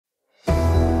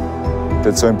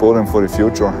That's so important for the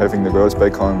future, having the girls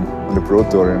back on the Pro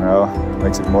Tour, you know,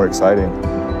 makes it more exciting.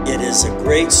 It is a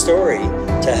great story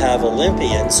to have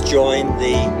Olympians join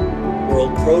the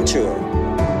World Pro Tour.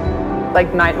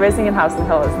 Like, night racing in Howelsen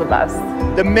Hill is the best.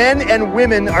 The men and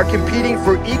women are competing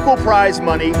for equal prize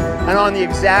money and on the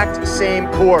exact same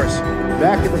course.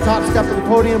 Back at the top step of the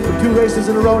podium for 2 races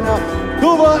in a row now,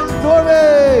 Tuva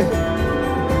Stormy!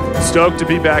 Stoked to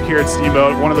be back here at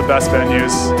Steamboat, one of the best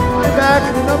venues. Back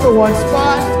in the #1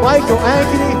 spot, Michael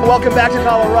Ankeny. Welcome back to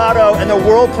Colorado and the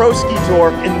World Pro Ski Tour,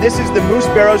 and this is the Moose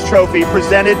Barrows Trophy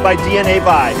presented by DNA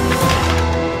Vibe.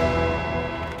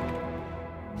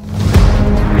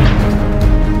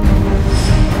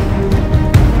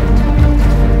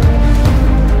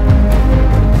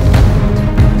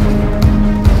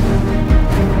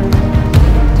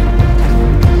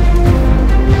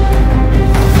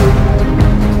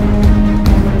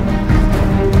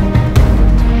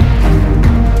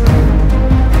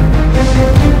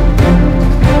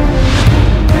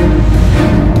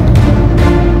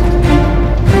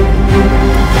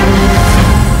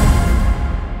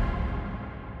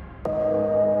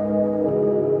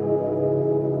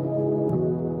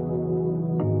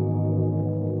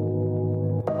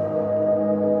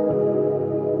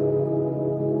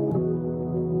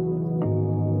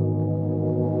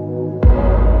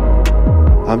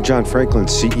 I'm John Franklin,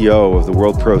 CEO of the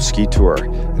World Pro Ski Tour,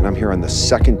 and I'm here on the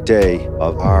second day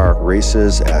of our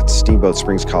races at Steamboat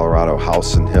Springs, Colorado,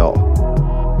 Howelsen Hill.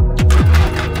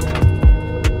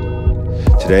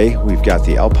 Today, we've got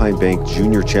the Alpine Bank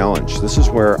Junior Challenge. This is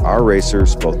where our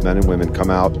racers, both men and women, come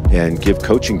out and give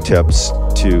coaching tips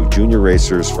to junior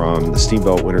racers from the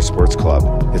Steamboat Winter Sports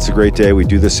Club. It's a great day. We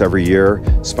do this every year,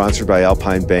 sponsored by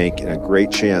Alpine Bank, and a great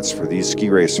chance for these ski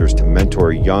racers to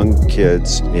mentor young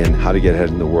kids in how to get ahead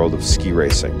in the world of ski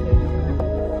racing.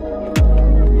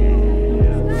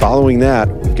 Following that,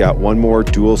 we've got one more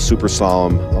dual super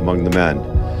slalom among the men.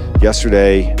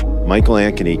 Yesterday, Michael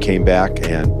Ankeny came back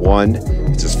and won.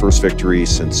 It's his first victory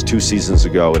since 2 seasons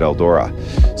ago at Eldora.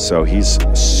 So he's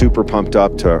super pumped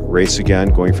up to race again,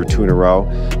 going for 2 in a row.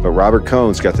 But Robert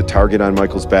Cohn's got the target on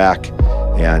Michael's back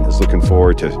and is looking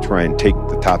forward to try and take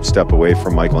the top step away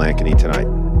from Michael Ankeny tonight.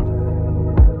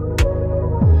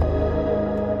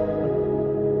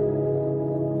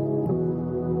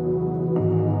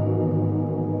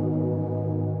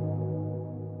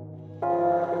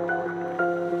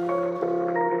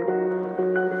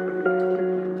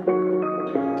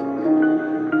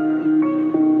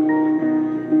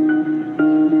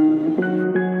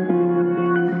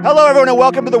 Hello everyone and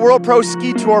welcome to the World Pro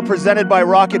Ski Tour presented by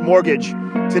Rocket Mortgage.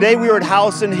 Today we are at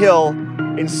Howelsen Hill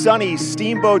in sunny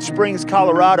Steamboat Springs,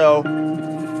 Colorado.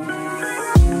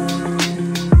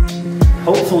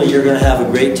 Hopefully you're going to have a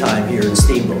great time here in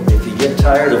Steamboat. If you get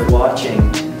tired of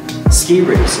watching ski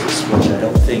races, which I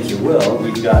don't think you will,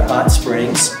 we've got hot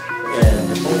springs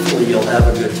and hopefully you'll have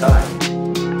a good time.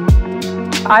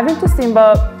 I've been to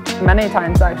Steamboat many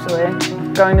times actually.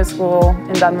 Going to school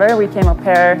in Denver, we came up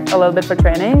here a little bit for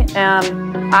training,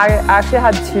 and I actually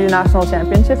had 2 national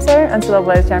championships there,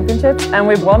 NCAA championships, and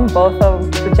we won both of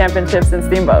the championships in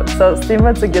Steamboat. So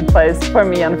Steamboat's a good place for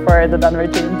me and for the Denver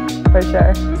team, for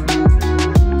sure.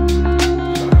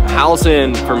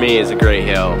 Howelsen, for me, is a great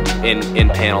hill in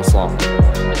panel slalom.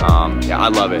 Yeah, I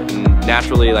love it. And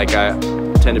naturally, like, I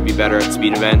tend to be better at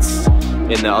speed events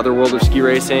in the other world of ski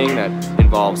racing that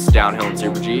involves downhill and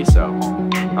Super G, so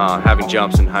having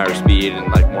jumps and higher speed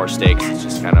and like more stakes is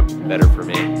just kind of better for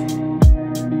me.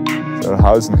 So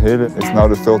Howelsen Hill is now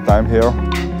the 3rd time here.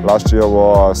 Last year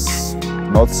was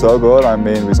not so good. I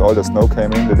mean, with all the snow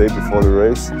came in the day before the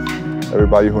race.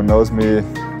 Everybody who knows me,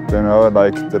 they know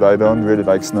like that I don't really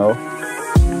like snow.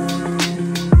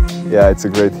 Yeah, it's a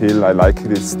great hill. I like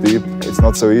it. It's steep. It's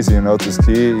not so easy, you know, to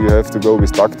ski. You have to go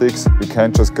with tactics. You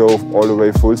can't just go all the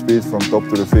way full speed from top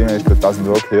to the finish. That doesn't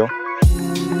work here.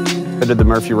 I did the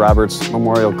Murphy Roberts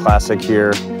Memorial Classic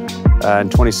here in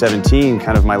 2017,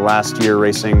 kind of my last year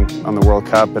racing on the World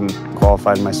Cup, and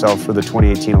qualified myself for the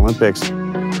 2018 Olympics.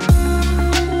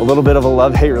 A little bit of a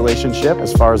love-hate relationship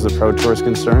as far as the Pro Tour is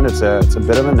concerned. It's a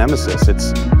bit of a nemesis.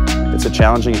 It's a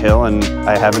challenging hill, and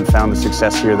I haven't found the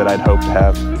success here that I'd hoped to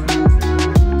have.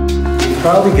 You've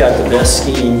probably got the best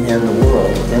skiing in the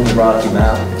world in the Rocky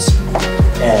Mountains,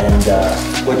 and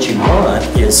what you want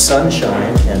is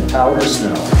sunshine and powder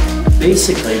snow.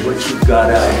 Basically what you've got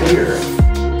out here.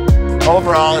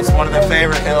 Overall, it's one of the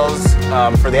favorite hills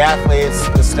for the athletes,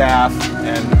 the staff,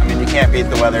 and I mean, you can't beat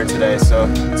the weather today, so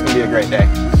it's gonna be a great day.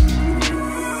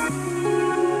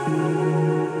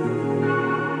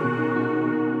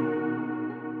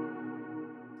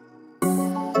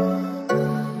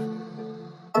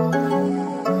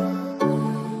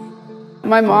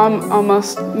 My mom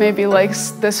almost maybe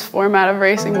likes this format of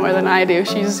racing more than I do.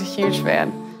 She's a huge fan.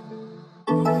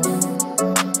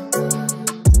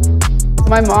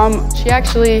 My mom, she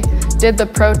actually did the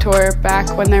pro tour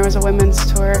back when there was a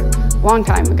women's tour a long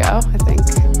time ago, I think.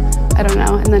 I don't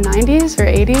know, in the 90s or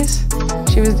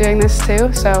 80s. She was doing this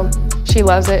too, so she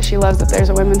loves it. She loves that there's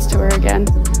a women's tour again.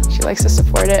 She likes to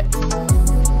support it.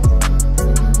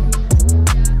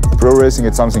 Pro racing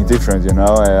is something different, you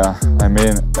know. I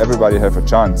mean, everybody have a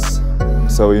chance.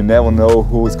 So you never know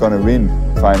who's gonna win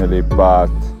finally,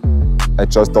 but I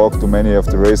just talked to many of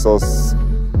the racers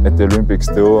at the Olympics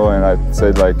too, and I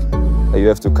said like, hey, you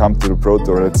have to come to the Pro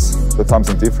Tour. That's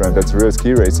something different. That's real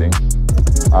ski racing.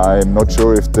 I'm not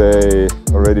sure if they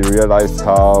already realized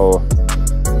how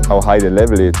high the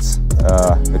level is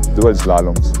at the dual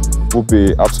slaloms. It would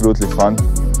be absolutely fun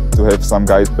to have some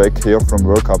guys back here from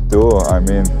World Cup too. I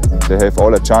mean, they have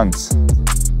all a chance.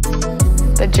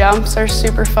 The jumps are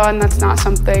super fun. That's not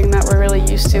something that we're really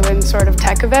used to in sort of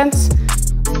tech events.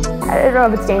 I don't know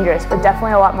if it's dangerous, but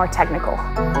definitely a lot more technical.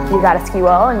 You gotta ski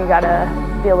well and you gotta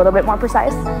be a little bit more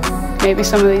precise. Maybe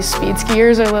some of these speed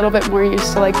skiers are a little bit more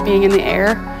used to like being in the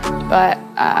air, but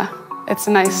it's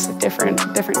a nice, different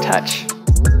touch.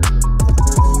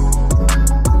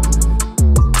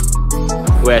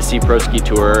 The way I see Pro Ski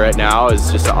Tour right now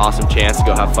is just an awesome chance to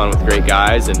go have fun with great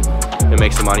guys and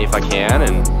make some money if I can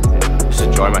and just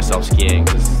enjoy myself skiing.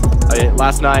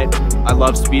 Last night, I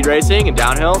love speed racing and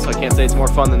downhill, so I can't say it's more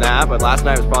fun than that, but last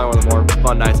night was probably one of the more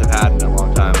fun nights I've had in a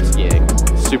long time skiing.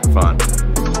 Super fun.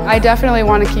 I definitely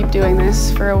want to keep doing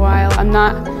this for a while.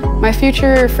 My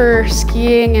future for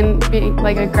skiing and being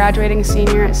like a graduating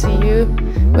senior at CU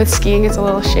with skiing is a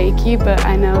little shaky, but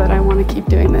I know that I want to keep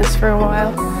doing this for a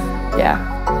while. Yeah.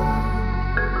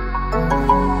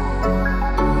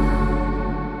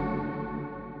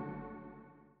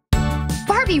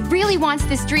 Barbie really wants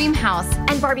this dream house,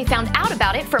 and Barbie found out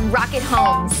about it from Rocket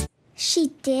Homes.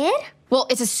 She did? Well,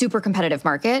 it's a super competitive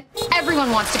market.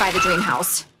 Everyone wants to buy the dream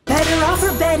house. Better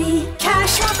offer Betty,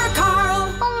 cash offer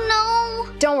Carl. Oh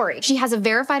no. Don't worry, she has a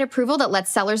verified approval that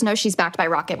lets sellers know she's backed by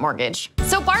Rocket Mortgage.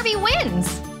 So Barbie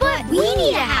wins. But we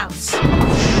need a house.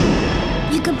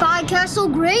 You could buy Castle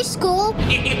Grayskull.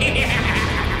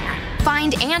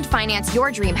 Find and finance your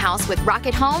dream house with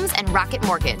Rocket Homes and Rocket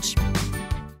Mortgage.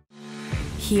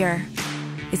 Here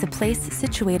is a place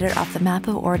situated off the map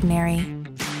of ordinary,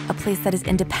 a place that is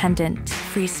independent,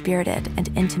 free-spirited, and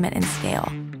intimate in scale.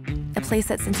 A place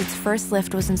that since its first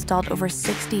lift was installed over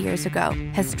 60 years ago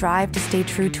has strived to stay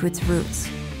true to its roots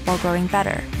while growing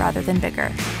better rather than bigger.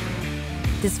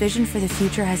 This vision for the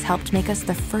future has helped make us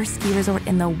the first ski resort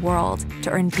in the world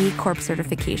to earn B Corp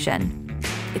certification.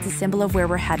 It's a symbol of where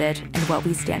we're headed and what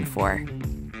we stand for.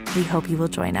 We hope you will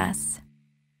join us.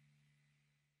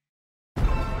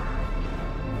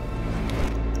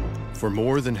 For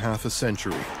more than half a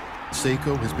century,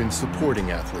 Seiko has been supporting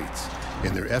athletes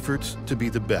in their efforts to be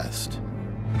the best.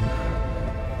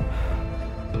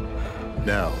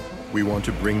 Now, we want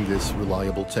to bring this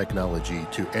reliable technology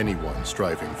to anyone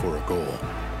striving for a goal.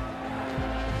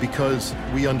 Because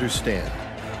we understand,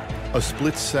 a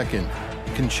split second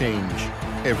can change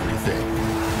everything.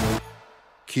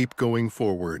 Keep going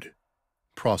forward.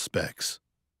 Prospex.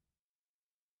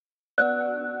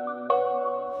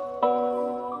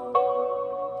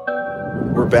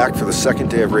 We're back for the second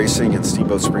day of racing in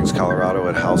Steamboat Springs, Colorado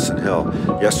at Howelsen Hill.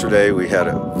 Yesterday we had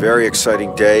a very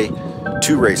exciting day.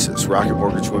 2 races, Rocket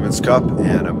Mortgage Women's Cup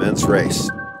and a men's race.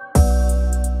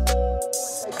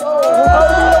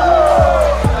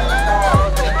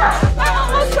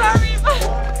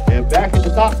 And back at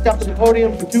the top step of the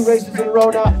podium for 2 races in a row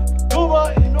now,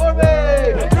 Tuva and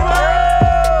Norway!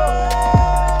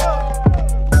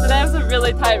 Today was a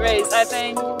really tight race. I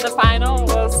think the final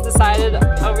was decided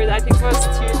over, I think it was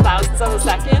 2,000ths of a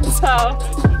second. So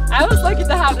I was lucky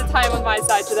to have the time on my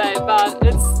side today, but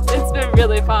it's been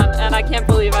really fun, and I can't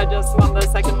believe I just won the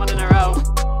second one in a row.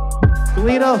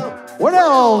 Selena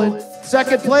Wardell in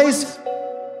second place.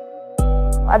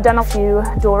 I've done a few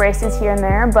dual races here and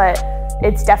there, but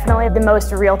it's definitely the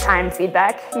most real-time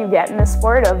feedback you get in this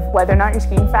sport of whether or not you're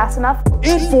skiing fast enough.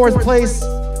 In fourth place,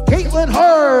 Caitlin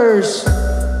Hirsch.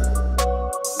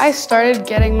 I started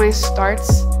getting my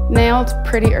starts nailed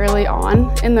pretty early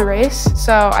on in the race,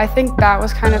 so I think that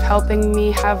was kind of helping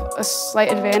me have a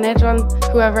slight advantage on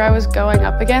whoever I was going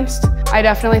up against. I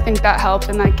definitely think that helped,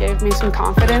 and that gave me some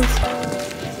confidence.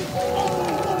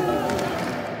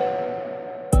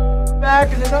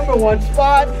 Back in the #1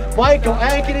 spot, Michael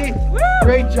Ankeny.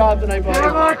 Great job tonight, buddy.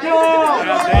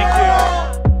 Yeah, thank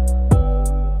you.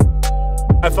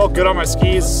 I felt good on my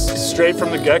skis straight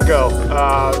from the get-go,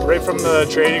 right from the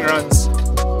training runs.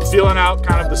 feeling out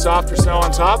kind of the softer snow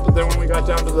on top, but then when we got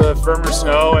down to the firmer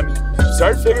snow and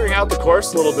started figuring out the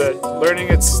course a little bit, learning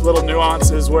its little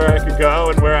nuances, where I could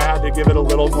go and where I had to give it a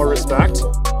little more respect.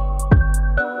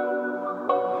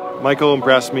 Michael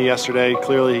impressed me yesterday.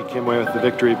 Clearly he came away with the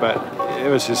victory, but it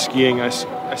was his skiing. I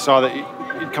saw that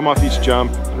he'd come off each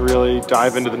jump and really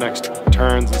dive into the next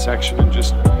turns and section and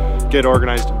just get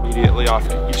organized immediately off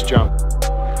each jump.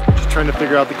 Just trying to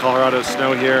figure out the Colorado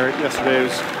snow here. Yesterday it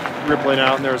was rippling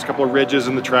out and there was a couple of ridges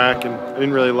in the track, and I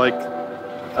didn't really like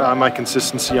my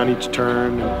consistency on each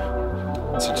turn.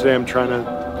 And so today I'm trying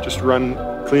to just run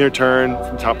cleaner turn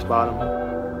from top to bottom.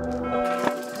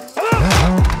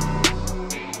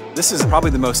 This is probably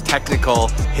the most technical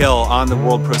hill on the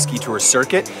World Pro Ski Tour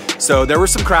circuit, so there were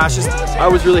some crashes. I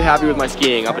was really happy with my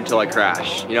skiing up until I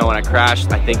crashed. You know, when I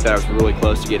crashed, I think that I was really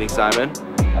close to getting Simon.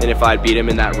 And if I'd beat him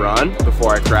in that run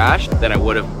before I crashed, then I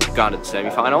would have gone to the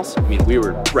semifinals. I mean, we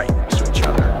were right next to each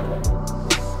other.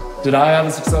 Did I have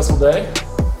a successful day?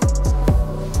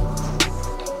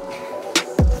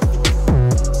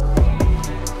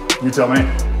 You tell me.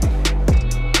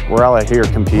 We're all out here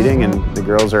competing, and the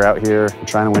girls are out here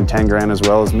trying to win 10 grand as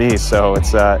well as me. So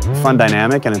it's a fun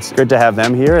dynamic, and it's good to have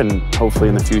them here, and hopefully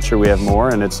in the future we have more,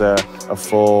 and it's a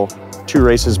full 2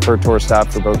 races per tour stop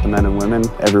for both the men and women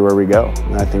everywhere we go.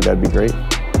 And I think that'd be great.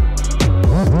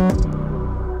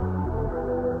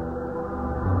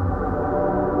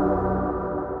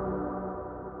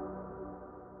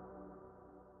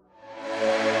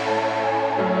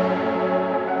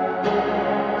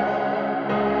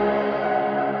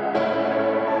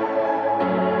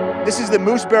 This is the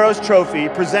Moose Barrows Trophy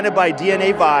presented by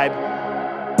DNA Vibe.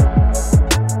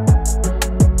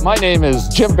 My name is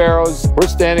Jim Barrows. We're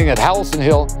standing at Howelsen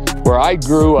Hill, where I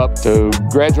grew up to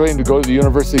graduating to go to the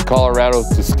University of Colorado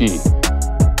to ski.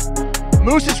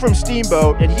 Moose is from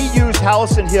Steamboat, and he used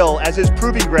Howelsen Hill as his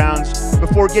proving grounds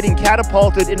before getting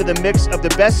catapulted into the mix of the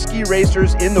best ski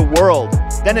racers in the world.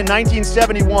 Then in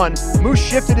 1971, Moose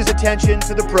shifted his attention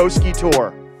to the Pro Ski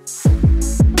Tour.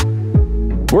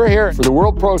 We're here for the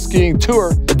World Pro Skiing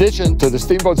Tour addition to the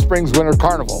Steamboat Springs Winter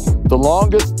Carnival, the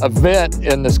longest event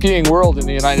in the skiing world in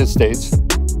the United States.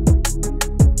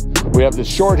 We have this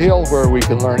short hill where we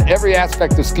can learn every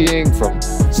aspect of skiing, from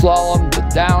slalom to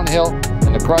downhill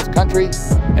and the cross country,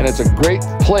 and it's a great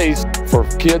place for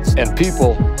kids and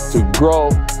people to grow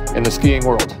in the skiing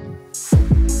world.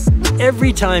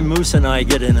 Every time Moose and I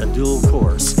get in a dual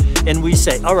course and we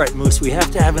say, all right, Moose, we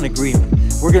have to have an agreement.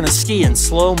 We're gonna ski in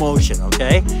slow motion,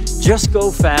 okay? Just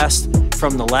go fast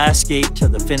from the last gate to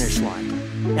the finish line.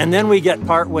 And then we get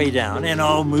part way down and,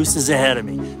 oh, Moose is ahead of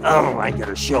me. Oh, I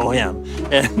gotta show him.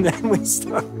 And then we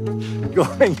start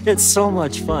going. It's so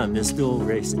much fun, this dual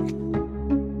racing.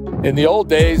 In the old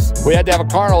days, we had to have a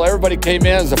carnival. Everybody came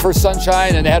in as the first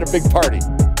sunshine and they had a big party.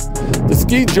 The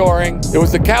ski joring, it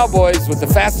was the cowboys with the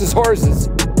fastest horses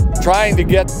trying to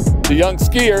get the young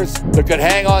skiers that could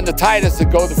hang on the tightest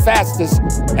and go the fastest,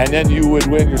 and then you would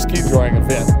win your ski joring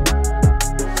event.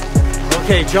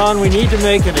 Okay, John, we need to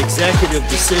make an executive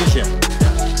decision,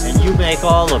 and you make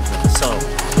all of them. So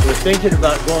we're thinking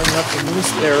about going up the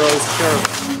Moose Barrows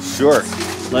chairlift. Sure.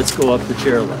 Let's go up the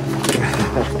chairlift.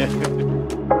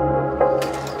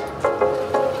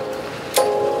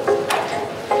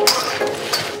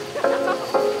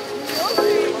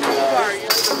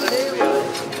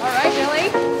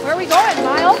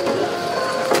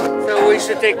 We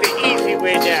should take the easy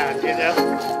way down, you know?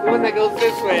 The one that goes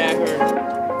this way, I heard.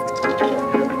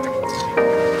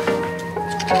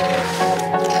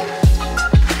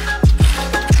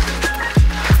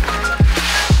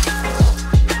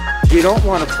 You don't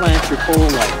want to plant your pole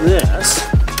like this.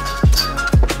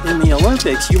 In the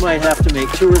Olympics, you might have to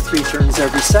make 2 or 3 turns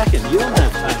every second. You don't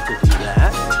have time to do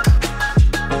that.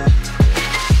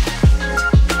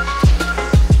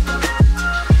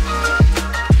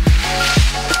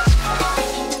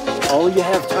 All you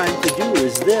have time to do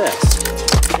is this,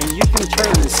 and you can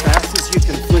turn as fast as you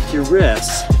can flick your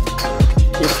wrists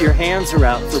if your hands are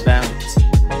out for balance.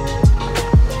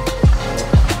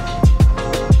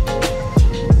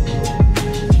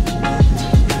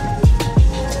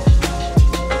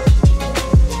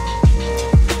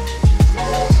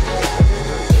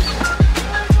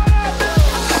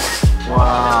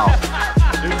 Wow.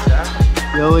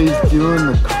 Billy's doing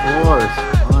the course.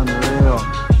 Unreal.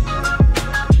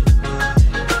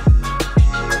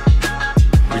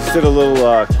 Did a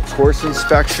little course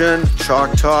inspection,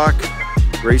 chalk talk,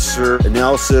 racer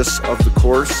analysis of the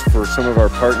course for some of our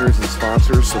partners and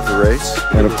sponsors of the race.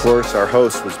 And of course, our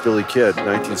host was Billy Kidd,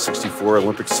 1964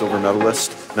 Olympic silver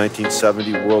medalist,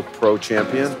 1970 World Pro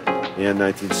Champion, and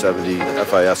 1970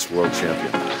 FIS World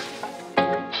Champion.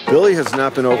 Billy has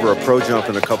not been over a pro jump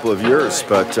in a couple of years,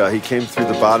 but he came through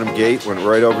the bottom gate, went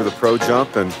right over the pro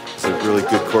jump, and it's a really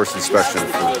good course inspection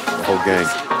for the whole gang.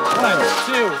 1,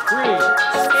 2, 3.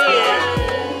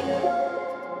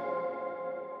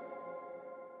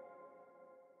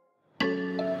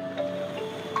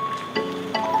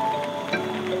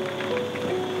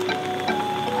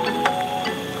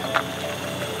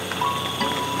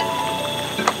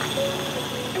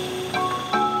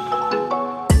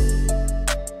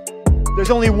 There's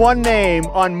only one name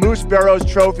on Moose Barrows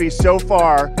trophy so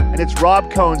far, and it's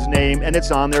Rob Cohn's name, and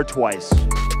it's on there twice.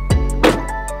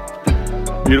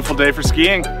 Beautiful day for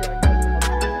skiing.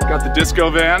 Got the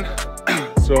disco van,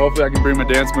 so hopefully I can bring my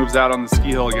dance moves out on the ski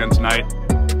hill again tonight.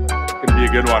 Gonna be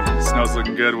a good one. Snow's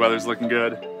looking good, weather's looking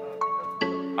good.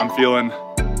 I'm feeling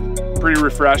pretty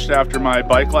refreshed after my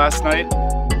bike last night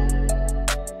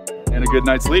and a good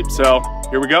night's sleep, so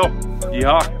here we go.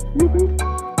 Yeehaw.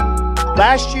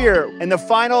 Last year, in the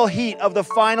final heat of the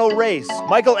final race,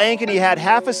 Michael Ankeny had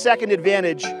half a second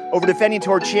advantage over defending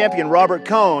tour champion Robert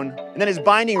Cohn, and then his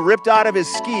binding ripped out of his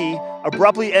ski,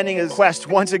 abruptly ending his quest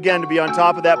once again to be on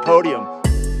top of that podium.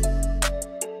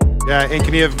 Yeah,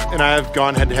 Ankeny and I have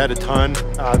gone head-to-head a ton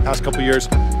the past couple years.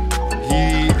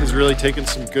 He has really taken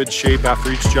some good shape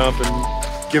after each jump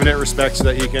and given it respect so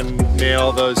that he can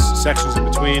nail those sections in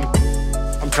between.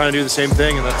 I'm trying to do the same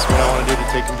thing, and that's what I want to do to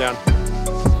take him down.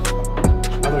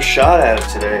 Another shot at it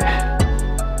today.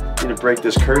 Need to break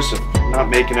this curse of not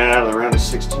making it out of the round of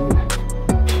 16. We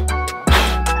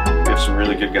have some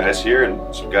really good guys here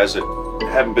and some guys that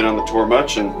haven't been on the tour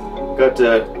much and got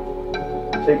to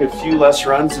take a few less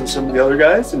runs than some of the other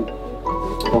guys and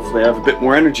hopefully have a bit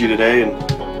more energy today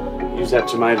and use that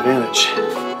to my advantage.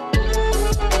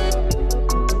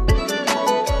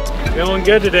 Feeling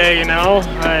good today, you know.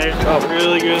 I felt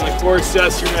really good in the course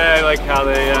yesterday. I like how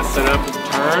they set up the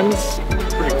turns.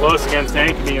 Pretty close against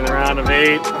Ankeny in the round of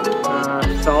 8.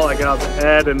 Felt like I was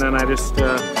ahead, and then I just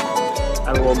had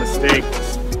a little mistake.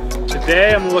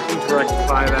 Today I'm looking to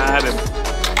rectify that and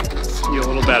ski a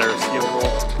little better, ski a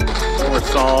little more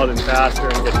solid and faster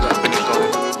and get to that finish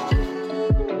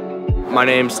line. My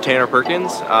name's Tanner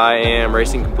Perkins. I am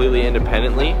racing completely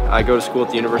independently. I go to school at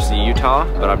the University of Utah,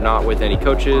 but I'm not with any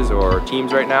coaches or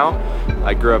teams right now.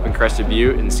 I grew up in Crested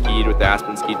Butte and skied with the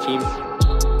Aspen ski team.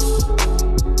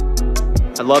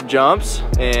 I love jumps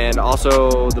and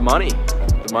also the money.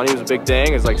 The money was a big thing.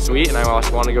 It was like sweet, and I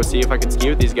also wanted to go see if I could ski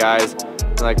with these guys.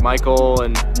 And like Michael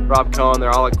and Rob Cohn, they're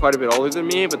all like quite a bit older than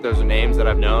me, but those are names that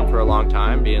I've known for a long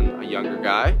time, being a younger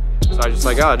guy. So I was just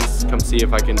like, oh, just come see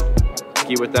if I can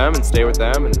ski with them and stay with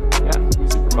them, and yeah,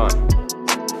 super fun.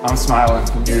 I'm smiling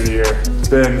from year to year. It's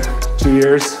been 2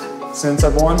 years since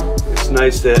I've won. It's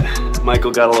nice that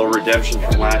Michael got a little redemption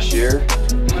from last year.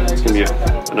 It's gonna be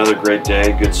another great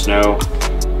day, good snow,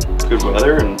 good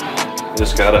weather, and I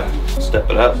just gotta step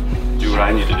it up, do what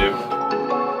I need to do.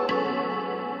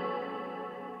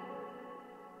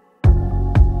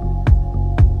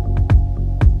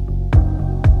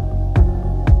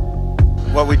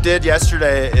 What we did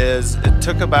yesterday is it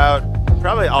took about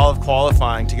probably all of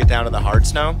qualifying to get down to the hard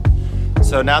snow.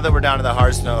 So now that we're down to the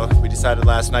hard snow, we decided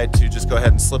last night to just go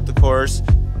ahead and slip the course.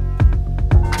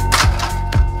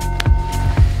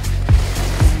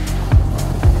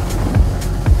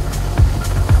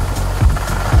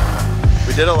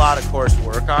 We did a lot of course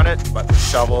work on it, but with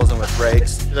shovels and with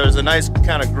brakes. There was a nice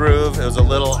kind of groove. It was a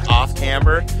little off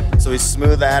camber, so we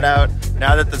smoothed that out.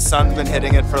 Now that the sun's been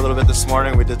hitting it for a little bit this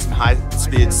morning, we did some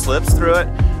high-speed slips through it,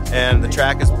 and the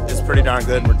track is pretty darn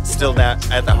good, and we're still at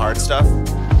the hard stuff.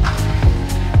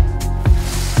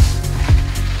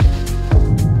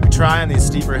 We try on these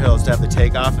steeper hills to have the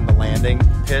takeoff and the landing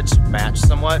pitch match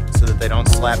somewhat so that they don't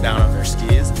slap down on their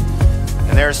skis.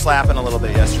 And they were slapping a little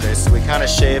bit yesterday, so we kind of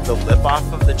shaved the lip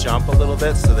off of the jump a little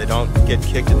bit so they don't get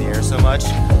kicked in the air so much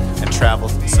and travel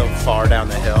so far down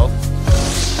the hill.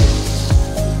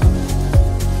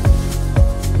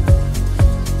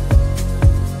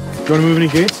 Do you want to move any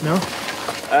gates? No?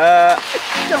 I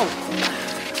don't.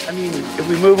 I mean, if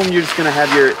we move them, you're just gonna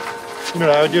have your. You know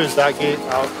what I would do is that gate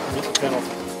out and meet the panel.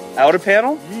 Outer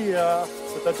panel? Yeah,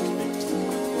 but that's just me.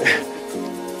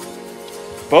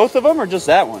 Both of them or just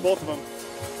that one? Both of them.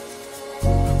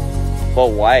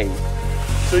 But why?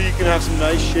 So you can have some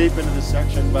nice shape into the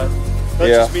section, but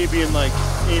that's just me being like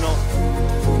anal.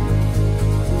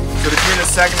 So between the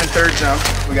second and third jump,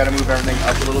 we got to move everything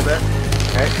up a little bit.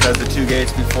 Okay, because the 2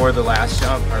 gates before the last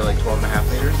jump are like 12.5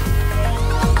 meters.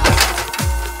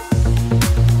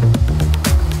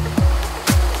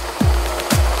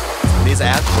 So these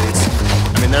athletes,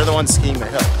 I mean, they're the ones skiing the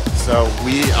hill. So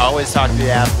we always talk to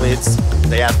the athletes,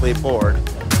 the athlete board,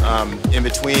 in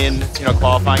between,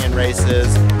 qualifying in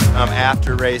races,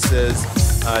 after races,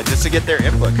 just to get their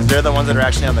input, because they're the ones that are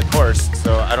actually on the course.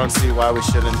 So I don't see why we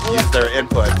shouldn't use their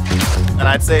input. And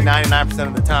I'd say 99%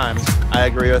 of the time, I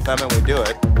agree with them and we do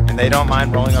it. And they don't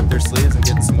mind rolling up their sleeves and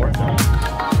getting some work done.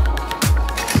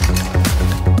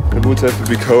 The boots have to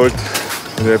be cold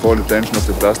and they have all the tension of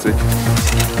the plastic.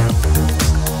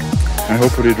 And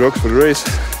hopefully it works for the race.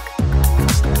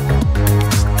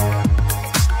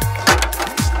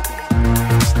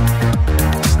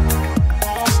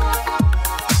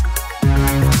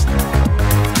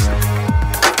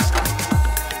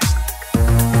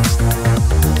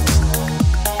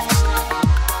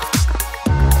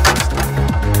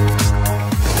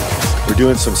 We're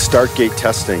doing some start gate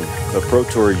testing. The Pro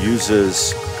Tour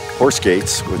uses horse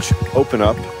gates, which open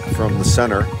up from the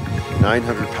center,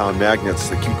 900-pound magnets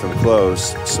that keep them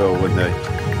closed. So when the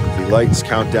lights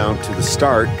count down to the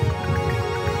start,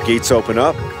 gates open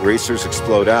up, racers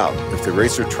explode out. If the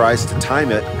racer tries to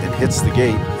time it and hits the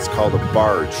gate, it's called a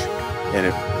barge.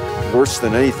 And worse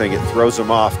than anything, it throws them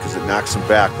off because it knocks them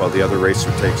back while the other racer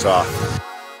takes off.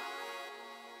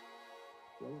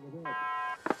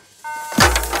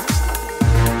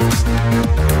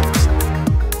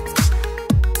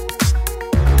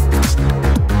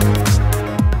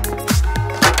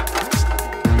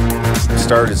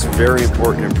 Start is very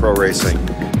important in pro racing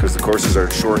because the courses are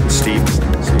short and steep,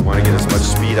 so you want to get as much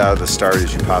speed out of the start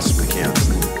as you possibly can.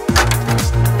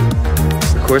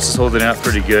 The course is holding out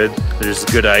pretty good. There's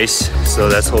good ice, so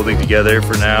that's holding together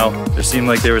for now. There seemed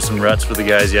like there were some ruts for the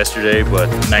guys yesterday, but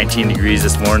 19 degrees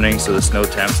this morning, so the snow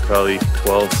temp's probably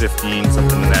 12, 15,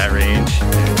 something in that range,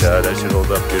 and that should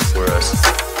hold up good for us.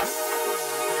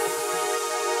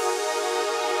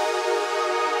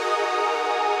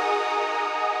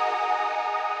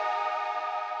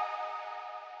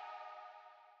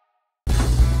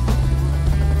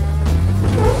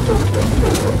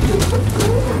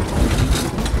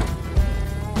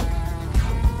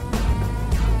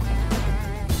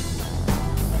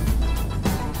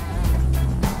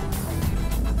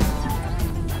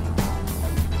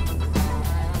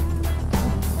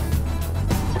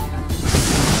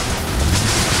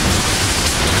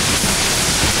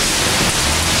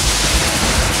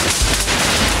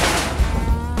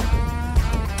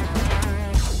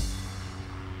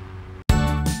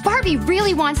 Barbie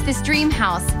really wants this dream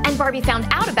house, and Barbie found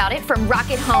out about it from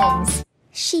Rocket Homes.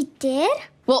 She did?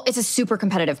 Well, it's a super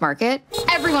competitive market.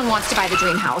 Everyone wants to buy the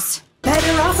dream house.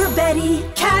 Better offer Betty,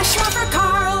 cash offer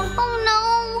Carl.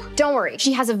 Oh no. Don't worry,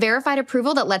 she has a verified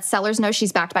approval that lets sellers know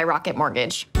she's backed by Rocket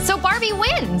Mortgage. So Barbie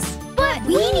wins. But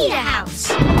we need a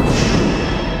house.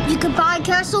 You could buy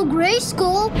Castle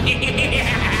Grayskull.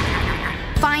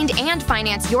 Find and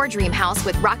finance your dream house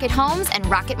with Rocket Homes and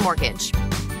Rocket Mortgage.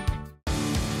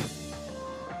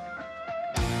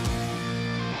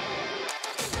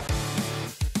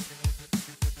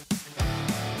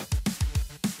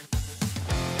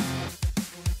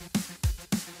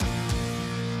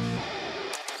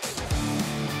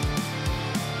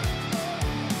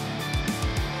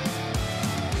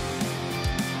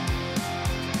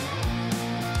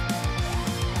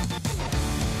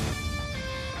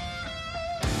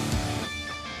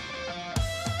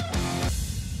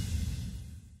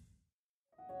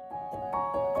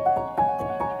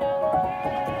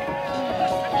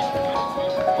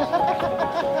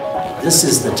 This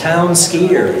is the town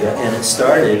ski area, and it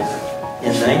started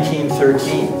in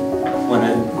 1913 when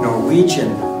a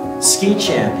Norwegian ski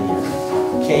champion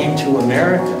came to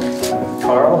America.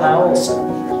 Carl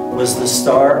Howelsen was the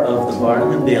star of the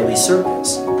Barnum and Bailey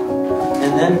Circus.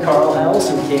 And then Carl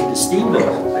Howelsen came to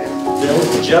Steamboat,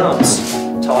 built the jumps,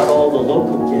 taught all the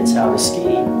local kids how to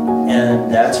ski, and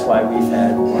that's why we've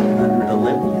had 100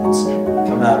 Olympians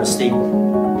come out of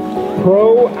Steamboat.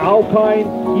 Pro Alpine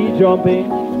Ski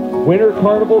Jumping, Winter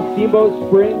Carnival, Steamboat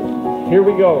Springs. Here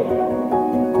we go.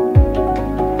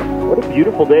 What a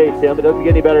beautiful day, Sam. It doesn't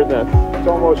get any better than this. It's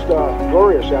almost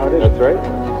glorious out, isn't it? That's right.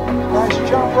 Nice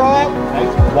jump, Rob.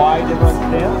 Nice wide inrun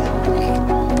stance.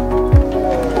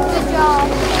 Good job.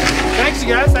 Thanks, you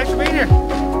guys. Thanks for being here.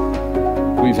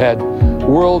 We've had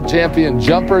world champion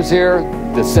jumpers here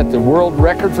that set the world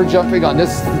record for jumping on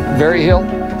this very hill.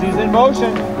 He's in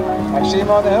motion. I see him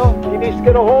on the hill. He needs to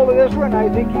get a hold of this one. I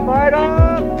think he might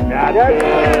have.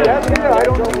 That's it. I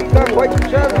don't know if he's not quite the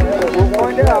 7. We'll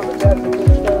find out.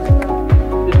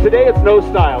 Today it's no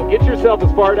style. Get yourself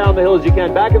as far down the hill as you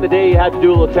can. Back in the day, you had to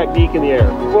do a little technique in the air.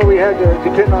 Well, we had to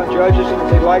depend on judges, and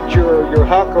if they liked your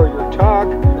huck or your tuck,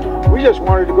 we just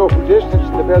wanted to go for distance.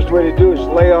 The best way to do is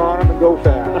lay on them and go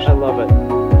fast. I love it.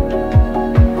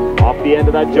 Off the end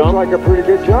of that jump. Looks like a pretty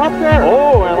good jump there.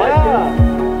 Oh, I like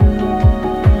it.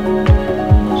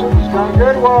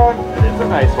 everyone. It's a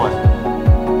nice one.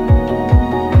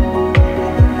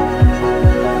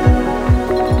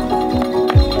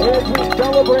 As we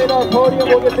celebrate our podium,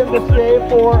 we'll get them to stay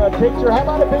for a picture. How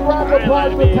about a big round of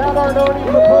applause for Pat Arnone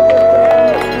for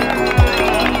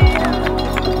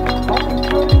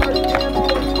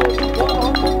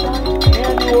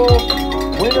annual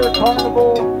Winter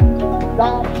Carnival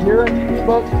stop here in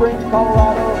Steamboat Springs,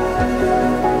 Colorado.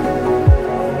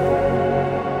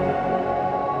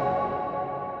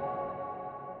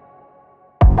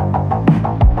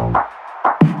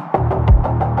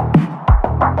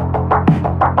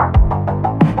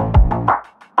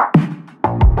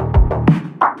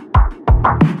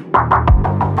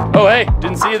 Oh, hey,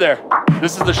 didn't see you there.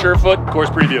 This is the Surefoot course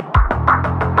preview.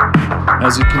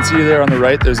 As you can see there on the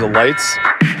right, there's the lights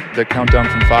that count down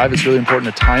from 5. It's really important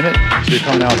to time it. So you're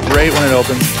coming out right when it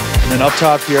opens. And then up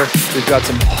top here, we've got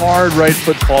some hard right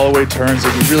foot fall away turns that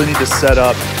you really need to set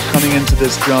up coming into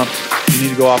this jump. You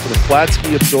need to go off with a flat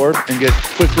ski absorb and get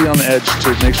quickly on the edge to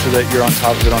make sure that you're on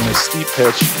top of it on this steep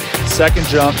pitch. Second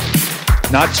jump,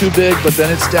 not too big, but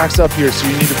then it stacks up here. So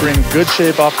you need to bring good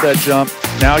shape off that jump.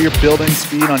 Now you're building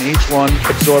speed on each one.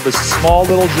 Absorb a small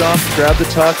little jump, grab the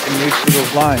tuck, and reach for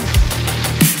those lines.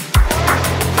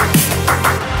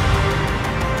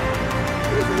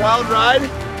 It was a wild ride.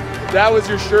 That was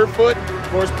your Surefoot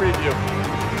course preview.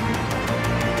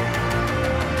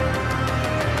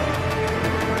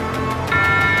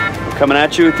 Coming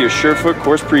at you with your Surefoot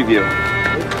course preview.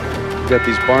 We've got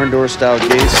these barn door style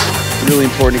gates. Really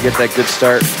important to get that good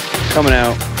start. Coming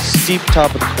out, steep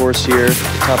top of the course here,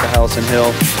 top of Howelsen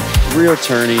Hill, real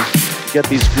turny. You got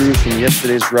these grooves from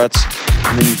yesterday's ruts,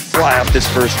 and then you fly up this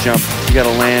first jump. You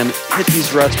gotta land, hit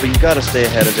these ruts, but you gotta stay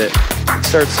ahead of it. It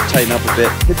starts to tighten up a bit.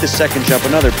 Hit the second jump,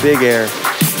 another big air.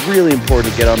 Really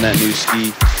important to get on that new ski.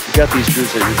 You got these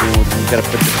grooves that you're dealing with, and you gotta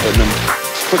put your foot in them.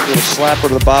 Quick little slapper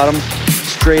to the bottom,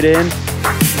 straight in,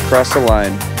 across the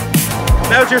line.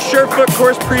 That was your Surefoot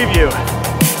course preview.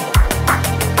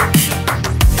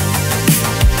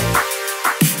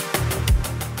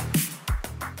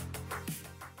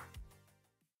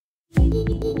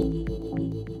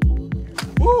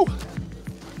 Woo!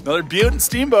 Another beaut and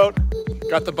Steamboat.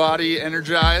 Got the body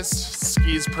energized,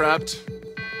 skis prepped,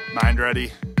 mind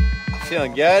ready.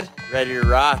 Feeling good? Ready to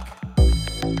rock.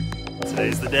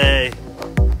 Today's the day.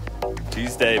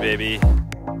 Tuesday, baby.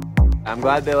 I'm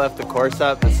glad they left the course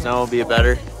up. The snow will be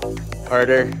better,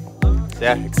 harder. So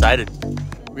yeah, excited.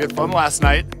 We had fun last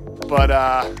night, but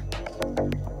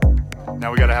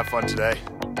now we gotta have fun today.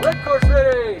 Red course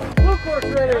ready, blue course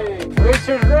ready,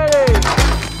 racers ready.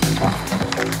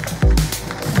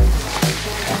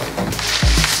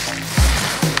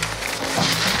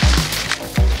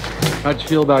 How'd you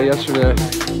feel about yesterday?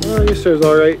 Yesterday was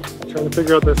all right. Trying to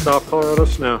figure out this South Colorado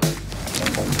snow.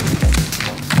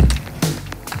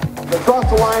 Across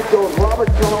the line goes Robert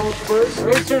Jones first.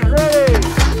 Racers ready.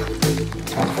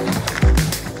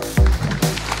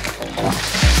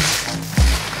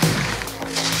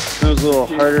 It was a little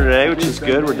harder today, which is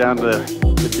good. We're down to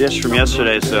the dish from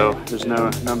yesterday, so there's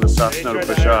none of the soft snow to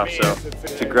push off. So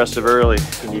it's aggressive early,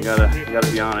 and you gotta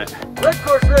be on it. Red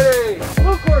course ready,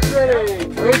 blue course ready,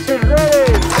 racers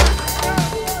ready.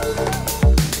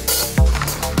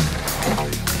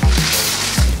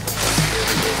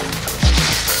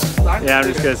 Yeah, I'm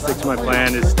just gonna stick to my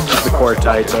plan, is keep the core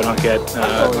tight so I don't get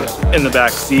in the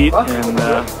back seat, and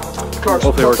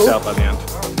hopefully it works out by the end.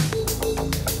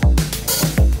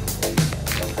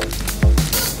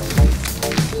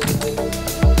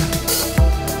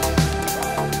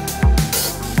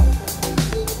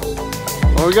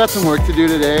 Well, we got some work to do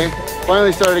today.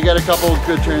 Finally started to get a couple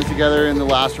good turns together in the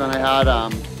last run I had.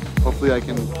 Hopefully I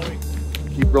can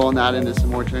keep rolling that into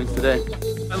some more turns today.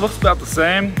 It looks about the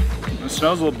same. The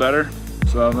snow's a little better,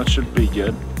 so that should be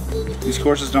good. These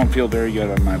courses don't feel very good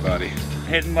on my body.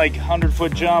 Hitting like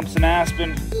 100-foot jumps in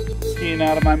Aspen, skiing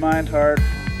out of my mind hard.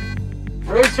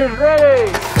 Racers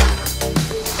ready.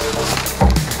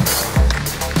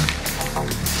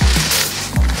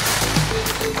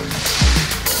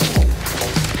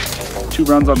 2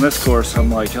 runs on this course, I'm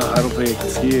like, oh, I don't think I can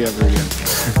ski ever again.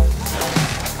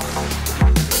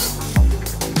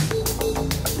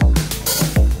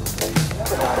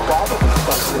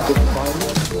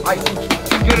 I can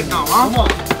get it now, huh? Come on.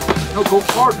 No, go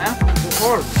hard, man. Go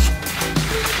hard.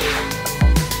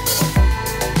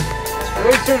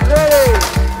 Racers ready.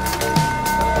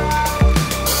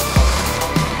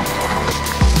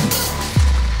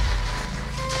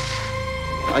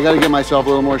 I got to get myself a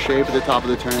little more shape at the top of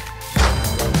the turn.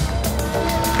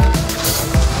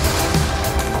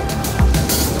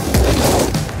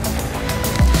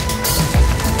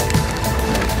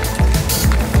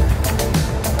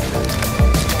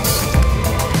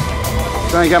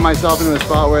 trying to get myself into a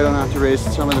spot where I don't have to race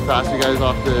some of the faster guys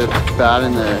off the bat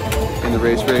in the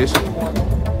race.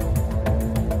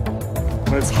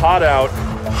 When it's hot out,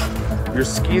 your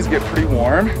skis get pretty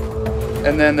warm,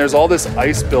 and then there's all this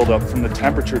ice buildup from the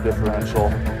temperature differential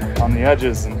on the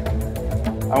edges, and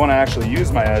I want to actually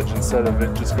use my edge instead of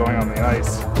it just going on the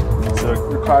ice. So it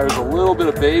requires a little bit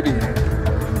of babying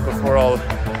before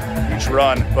each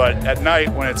run, but at night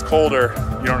when it's colder,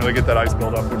 you don't really get that ice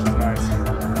buildup, which is nice.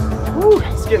 Woo,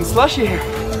 it's getting slushy here.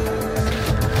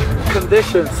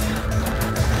 Conditions.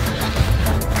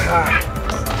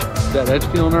 Is that edge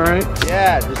feeling all right?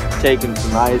 Yeah, just taking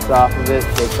some ice off of it,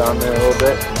 takes on there a little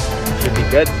bit. Should be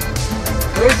good.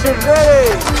 Race is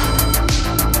ready!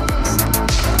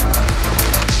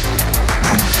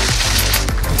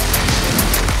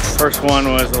 First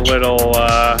one was a little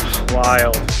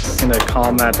wild. Looking to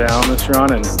calm that down this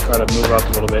run and try to move up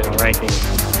a little bit in ranking.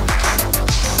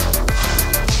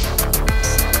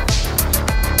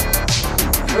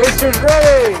 Race is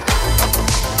ready!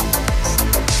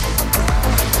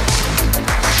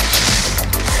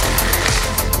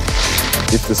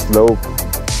 If the slope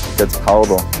gets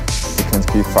harder, you can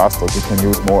ski faster, you can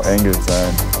use more angles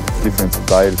and different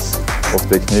styles of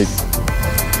technique.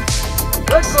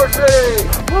 Red course ready!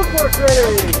 Blue course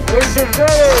ready! Race is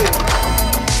ready!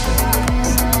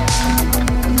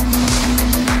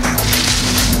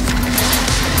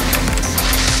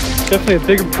 Definitely a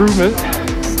big improvement.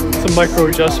 Some micro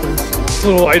adjustments. A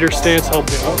little lighter stance helped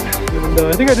me out. And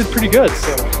I think I did pretty good,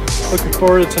 so looking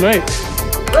forward to tonight.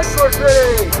 Red course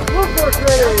ready! Blue course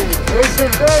ready! Race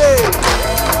is ready!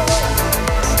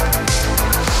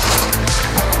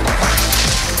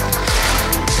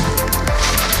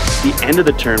 The end of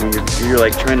the turn when you're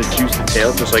like trying to juice the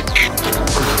tail, just like,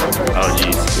 oh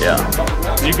geez, yeah.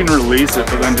 You can release it,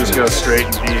 but then just go straight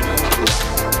and deep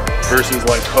versus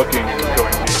like hooking and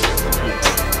going deep.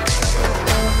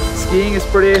 Skiing is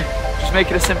pretty, just make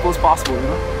it as simple as possible, you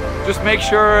know? Just make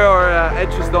sure your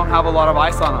edges don't have a lot of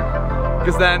ice on them,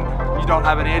 because then you don't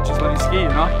have any edges when you ski, you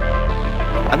know?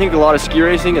 I think a lot of ski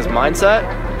racing is mindset.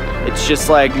 It's just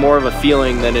like more of a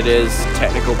feeling than it is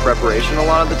technical preparation a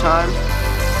lot of the time.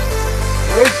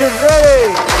 Race is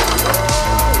ready!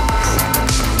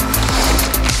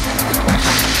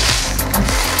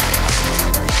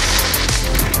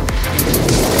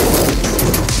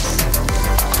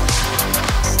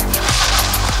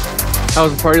 How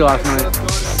was the party last night?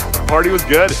 The party was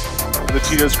good. The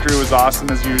Cheetos crew was awesome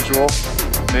as usual.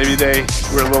 Maybe they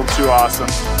were a little too awesome.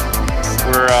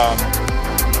 We're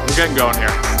getting going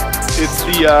here. It's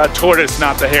the tortoise,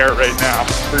 not the hare right now,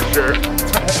 for sure.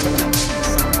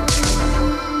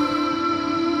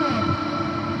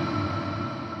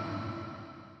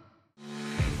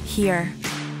 Here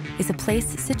is a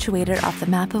place situated off the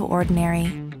map of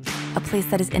ordinary, a place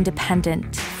that is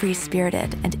independent,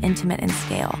 free-spirited, and intimate in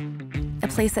scale. A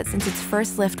place that since its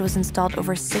first lift was installed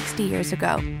over 60 years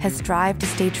ago has strived to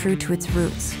stay true to its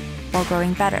roots while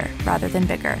growing better rather than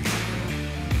bigger.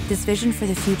 This vision for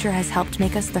the future has helped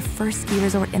make us the first ski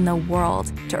resort in the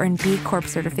world to earn B Corp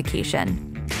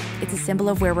certification. It's a symbol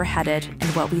of where we're headed and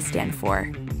what we stand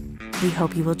for. We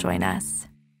hope you will join us.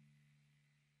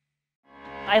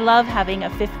 I love having a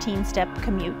 15-step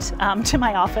commute to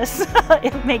my office.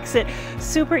 It makes it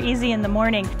super easy in the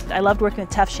morning. I loved working with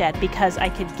Tough Shed because I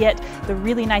could get the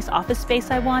really nice office space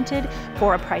I wanted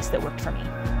for a price that worked for me.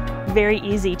 Very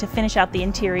easy to finish out the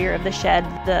interior of the shed.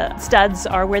 The studs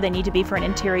are where they need to be for an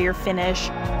interior finish.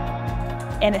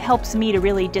 And it helps me to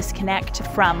really disconnect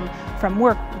from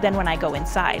work than when I go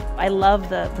inside. I love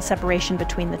the separation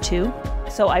between the two.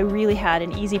 So I really had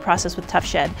an easy process with Tough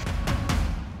Shed.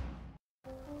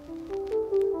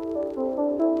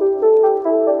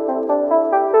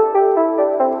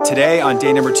 Today, on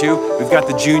day number 2, we've got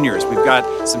the juniors. We've got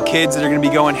some kids that are going to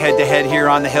be going head-to-head here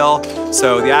on the hill.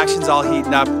 So the action's all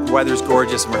heating up, the weather's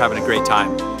gorgeous, and we're having a great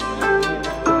time.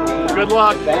 Good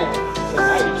luck.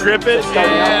 Grip it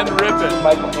and rip it.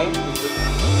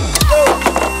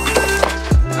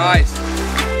 Nice.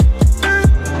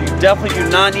 You definitely do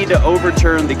not need to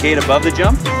overturn the gate above the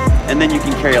jump, and then you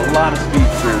can carry a lot of speed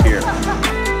through here.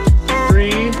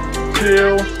 3,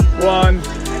 2, 1,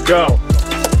 go.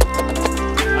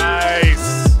 Nice.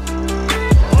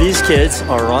 These kids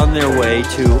are on their way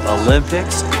to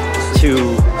Olympics,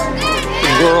 to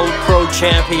World Pro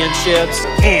Championships,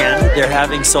 and they're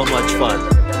having so much fun.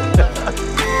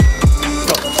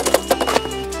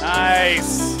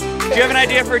 Nice. Do you have an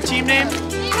idea for a team name?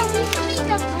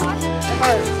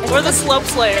 We're the Slope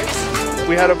Slayers.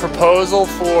 We had a proposal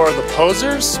for the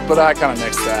posers, but I kind of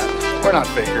nixed that. We're not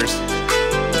fakers.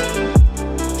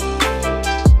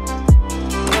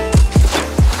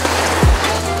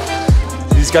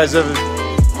 These guys have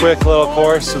a quick little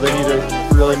course, so they need to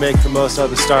really make the most out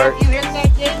of the start.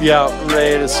 Be out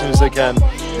right as soon as they can.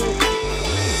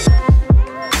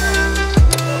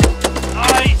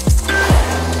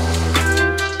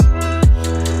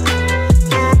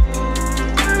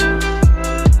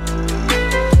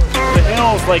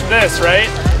 Like this, right?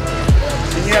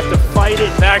 And you have to fight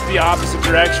it back the opposite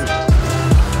direction.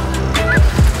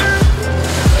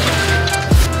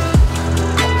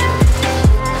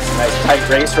 Nice tight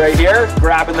race right here.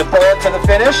 Grabbing the bullet to the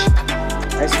finish.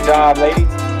 Nice job, ladies.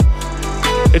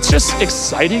 It's just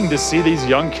exciting to see these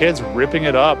young kids ripping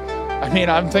it up. I mean,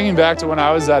 I'm thinking back to when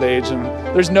I was that age, and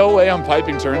there's no way I'm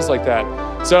piping turns like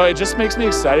that. So it just makes me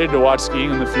excited to watch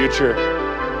skiing in the future.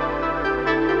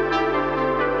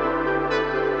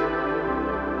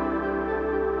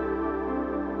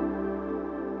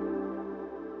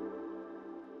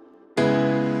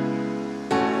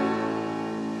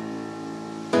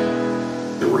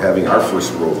 We're having our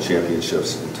first World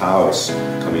Championships in Taos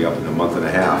coming up in a month and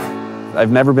a half.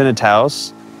 I've never been to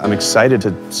Taos. I'm excited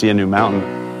to see a new mountain.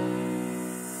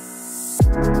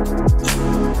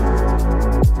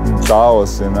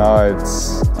 Taos, you know,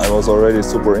 I was already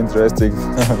super interested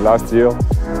last year.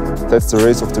 That's the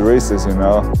race of the races, you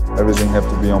know. Everything have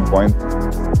to be on point.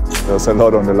 There's a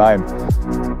lot on the line.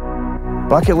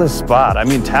 Bucket list spot. I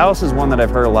mean, Taos is one that I've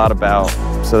heard a lot about.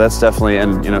 So that's definitely,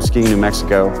 and you know, skiing New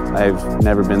Mexico, I've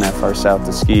never been that far south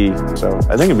to ski. So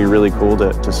I think it'd be really cool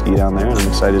to ski down there, and I'm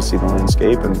excited to see the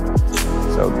landscape, and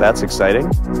so that's exciting.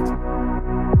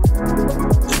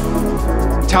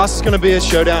 Taos is going to be a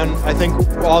showdown. I think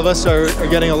all of us are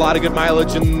getting a lot of good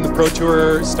mileage in the Pro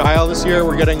Tour style this year.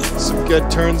 We're getting some good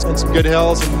turns and some good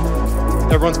hills,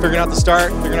 and everyone's figuring out the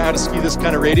start, figuring out how to ski this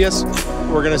kind of radius.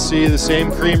 We're going to see the same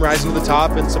cream rising to the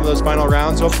top in some of those final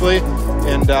rounds, hopefully,